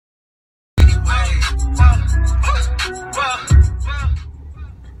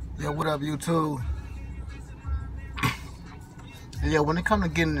Yo, what up, YouTube? Yeah, when it comes to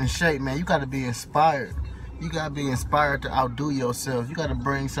getting in shape, man, you got to be inspired. You got to be inspired to outdo yourself. You got to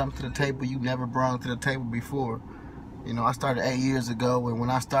bring something to the table you never brought to the table before. You know, I started 8 years ago, and when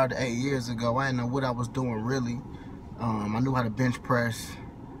I started 8 years ago, I didn't know what I was doing really. I knew how to bench press.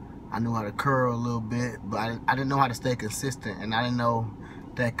 I knew how to curl a little bit, but I didn't know how to stay consistent, and I didn't know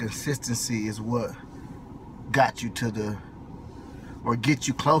that consistency is what got you to the, or get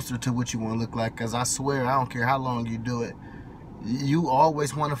you closer to what you want to look like. Because I swear, I don't care how long you do it, you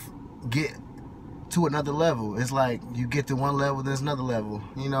always want to get to another level. It's like you get to one level, there's another level.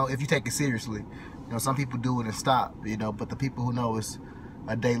 You know, if you take it seriously. You know, some people do it and stop. You know, but the people who know it's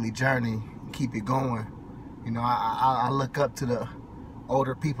a daily journey keep it going. You know, I look up to the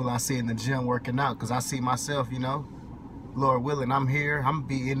older people I see in the gym working out, because I see myself. You know, Lord willing, I'm here. I'm gonna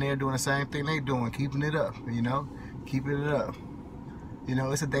be in there doing the same thing they doing, keeping it up. You know, keeping it up. You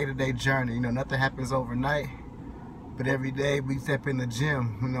know, it's a day-to-day journey. You know, nothing happens overnight. But every day we step in the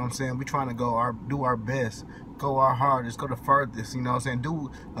gym, you know what I'm saying? We trying to do our best, go our hardest, go the furthest, you know what I'm saying?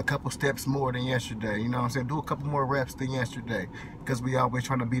 Do a couple steps more than yesterday, you know what I'm saying? Do a couple more reps than yesterday, because we always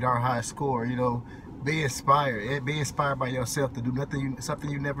trying to beat our high score, you know? Be inspired. Be inspired by yourself to do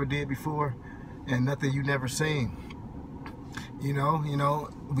something you never did before, and nothing you never seen. You know,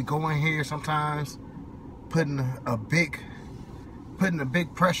 we go in here sometimes putting a big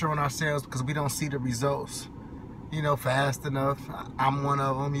pressure on ourselves because we don't see the results, you know, fast enough. I'm one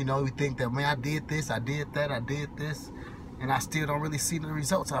of them. You know, we think that, man, I did this, I did that, I did this, and I still don't really see the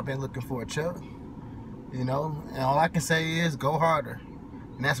results I've been looking for, Chuck. You know, and all I can say is go harder.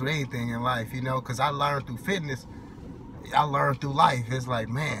 And that's with anything in life, you know, because I learned through fitness, I learned through life. It's like,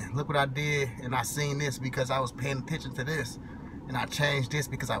 man, look what I did, and I seen this because I was paying attention to this, and I changed this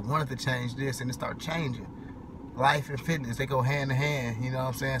because I wanted to change this, and it started changing. Life and fitness, they go hand in hand, you know what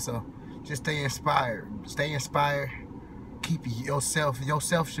I'm saying? So just stay inspired. Stay inspired. Keep yourself.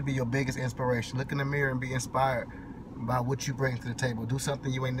 Yourself should be your biggest inspiration. Look in the mirror and be inspired by what you bring to the table. Do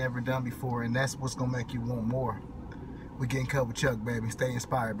something you ain't never done before, and that's what's gonna make you want more. We getting cut with Chuck, baby. Stay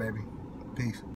inspired, baby. Peace.